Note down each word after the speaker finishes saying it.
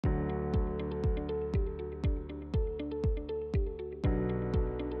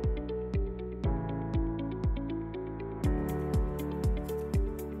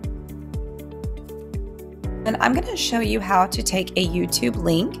and I'm going to show you how to take a YouTube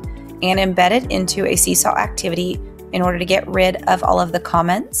link and embed it into a Seesaw activity in order to get rid of all of the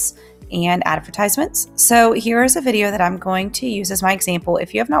comments and advertisements. So here's a video that I'm going to use as my example.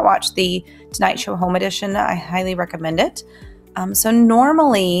 If you have not watched the Tonight Show Home Edition, I highly recommend it. So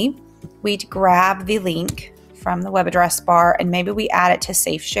normally we'd grab the link from the web address bar and maybe we add it to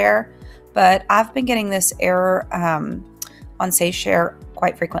Safe Share, but I've been getting this error on Safe Share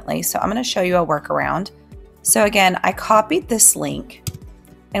quite frequently. So I'm going to show you a workaround. So again, I copied this link,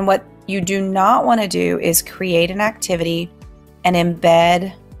 and what you do not want to do is create an activity and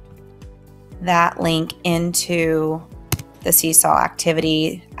embed that link into the Seesaw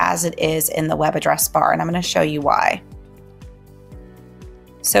activity as it is in the web address bar, and I'm going to show you why.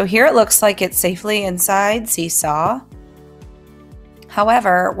 So here it looks like it's safely inside Seesaw.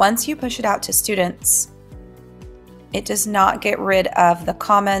 However, once you push it out to students, it does not get rid of the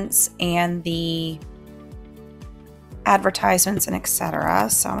comments and the advertisements and etc.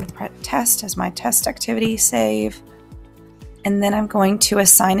 So I'm going to press test as my test activity, save, and then I'm going to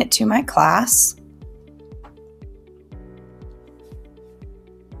assign it to my class.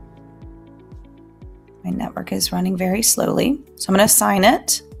 My network is running very slowly, so I'm going to assign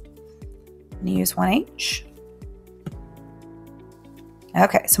it. I'm going to use 1H.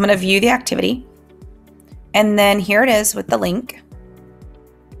 Okay, so I'm going to view the activity, and then here it is with the link.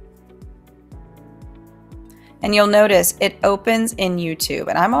 And you'll notice it opens in YouTube,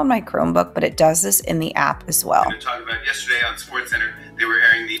 and I'm on my Chromebook, but it does this in the app as well. We talked about yesterday on SportsCenter, they were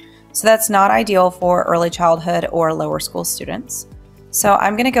airing the. So that's not ideal for early childhood or lower school students. So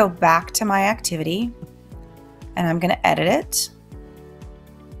I'm going to go back to my activity, and I'm going to edit it.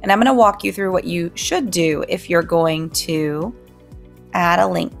 And I'm going to walk you through what you should do if you're going to add a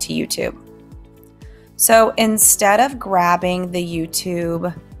link to YouTube. So instead of grabbing the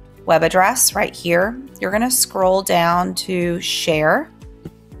YouTube web address right here, you're going to scroll down to share,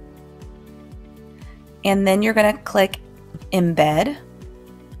 and then you're going to click embed,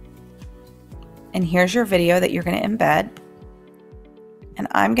 and here's your video that you're going to embed. And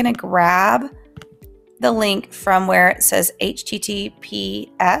I'm going to grab the link from where it says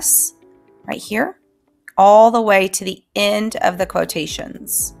HTTPS right here all the way to the end of the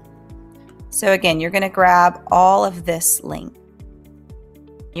quotations. So again, you're going to grab all of this link.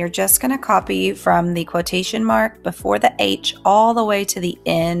 You're just going to copy from the quotation mark before the H all the way to the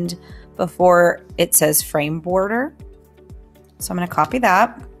end before it says frame border. So I'm going to copy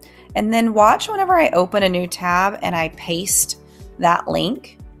that. And then watch whenever I open a new tab and I paste that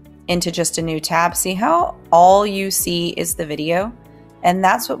link into just a new tab. See how all you see is the video? And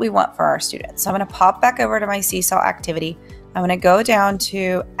that's what we want for our students. So I'm going to pop back over to my Seesaw activity. I'm going to go down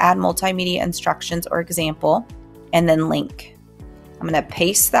to add multimedia instructions or example, and then link. I'm going to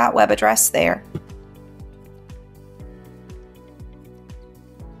paste that web address there.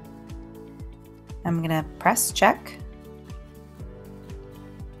 I'm going to press check.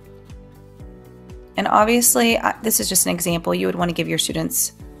 And obviously, this is just an example. You would want to give your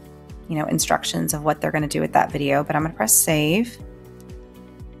students, instructions of what they're going to do with that video, but I'm going to press save.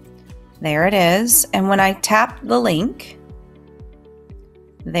 There it is. And when I tap the link,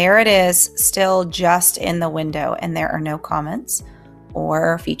 there it is, still just in the window, and there are no comments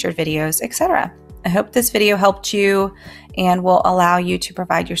or featured videos, etc. I hope this video helped you and will allow you to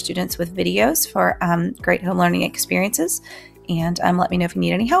provide your students with videos for great home learning experiences. And let me know if you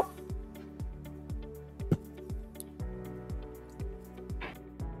need any help.